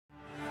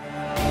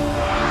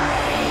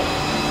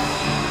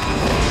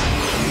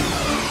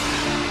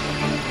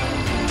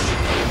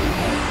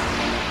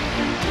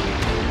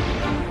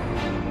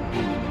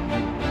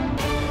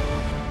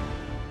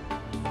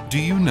Do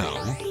you know?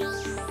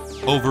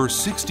 Over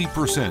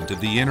 60%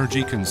 of the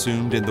energy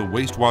consumed in the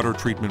wastewater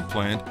treatment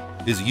plant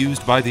is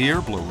used by the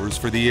air blowers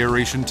for the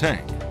aeration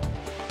tank.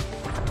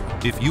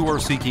 If you are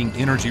seeking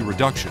energy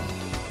reduction,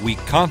 we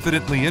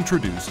confidently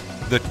introduce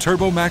the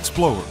TurboMAX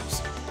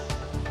blowers.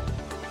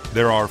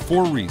 There are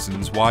 4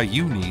 reasons why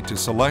you need to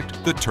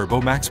select the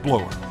TurboMAX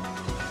blower.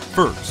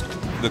 First,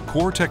 the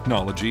core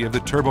technology of the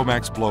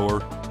TurboMAX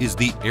blower is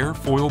the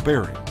airfoil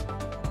bearing.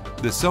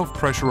 The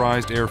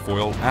self-pressurized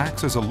airfoil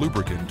acts as a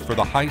lubricant for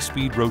the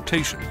high-speed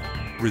rotation,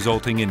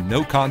 resulting in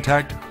no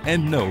contact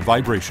and no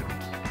vibration.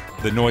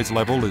 The noise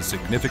level is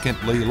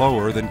significantly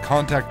lower than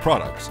contact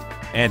products,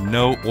 and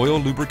no oil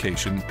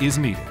lubrication is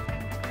needed.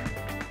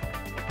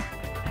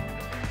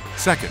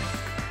 Second,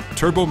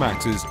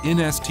 TurboMAX's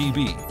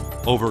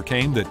NSTB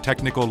overcame the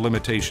technical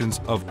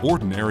limitations of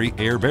ordinary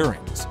air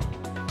bearings.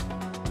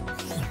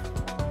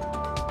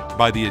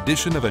 By the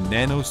addition of a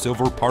nano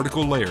silver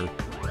particle layer,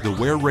 the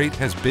wear rate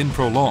has been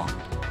prolonged,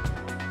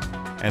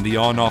 and the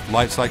on-off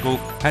life cycle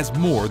has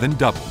more than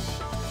doubled.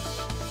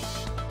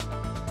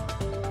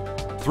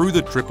 Through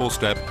the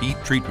triple-step heat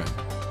treatment,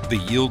 the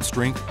yield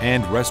strength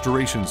and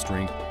restoration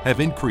strength have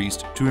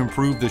increased to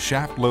improve the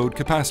shaft load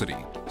capacity,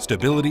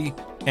 stability,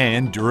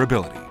 and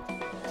durability.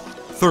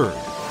 Third,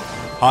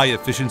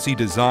 high-efficiency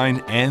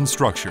design and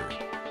structure.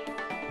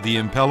 The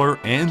impeller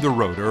and the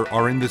rotor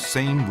are in the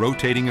same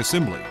rotating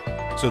assembly,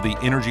 so the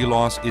energy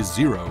loss is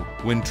zero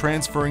when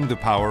transferring the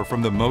power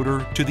from the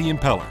motor to the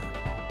impeller.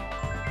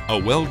 A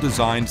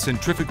well-designed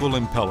centrifugal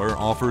impeller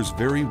offers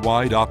very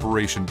wide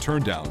operation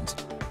turndowns,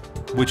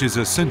 which is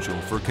essential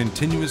for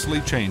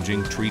continuously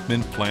changing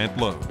treatment plant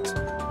loads.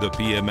 The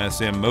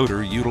PMSM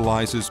motor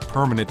utilizes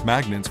permanent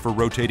magnets for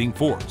rotating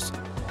force.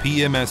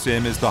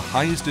 PMSM is the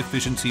highest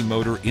efficiency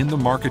motor in the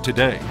market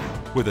today,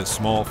 with a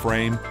small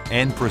frame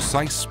and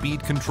precise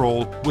speed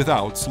control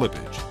without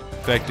slippage.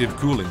 Effective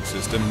cooling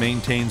system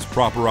maintains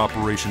proper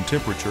operation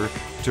temperature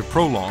to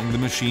prolong the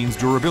machine's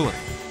durability.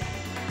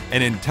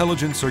 An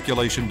intelligent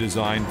circulation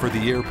design for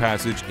the air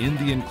passage in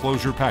the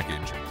enclosure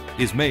package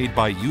is made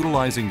by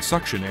utilizing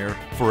suction air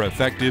for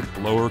effective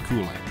blower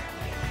cooling.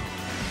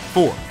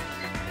 Fourth,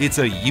 it's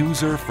a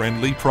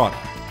user-friendly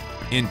product.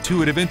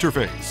 Intuitive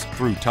interface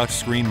through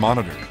touchscreen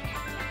monitor.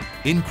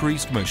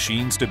 Increased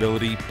machine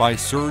stability by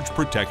surge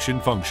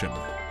protection function.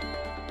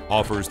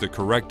 Offers the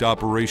correct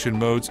operation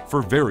modes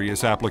for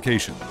various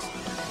applications.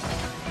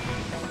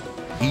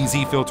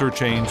 Easy filter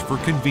change for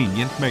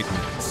convenient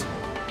maintenance.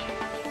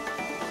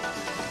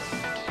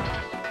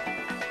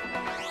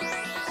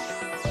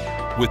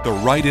 With the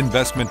right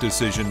investment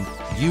decision,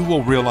 you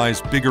will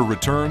realize bigger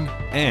return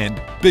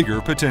and bigger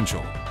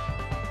potential.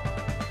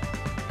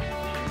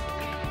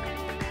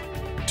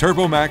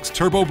 TurboMAX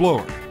Turbo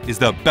Blower is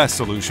the best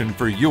solution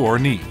for your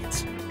needs.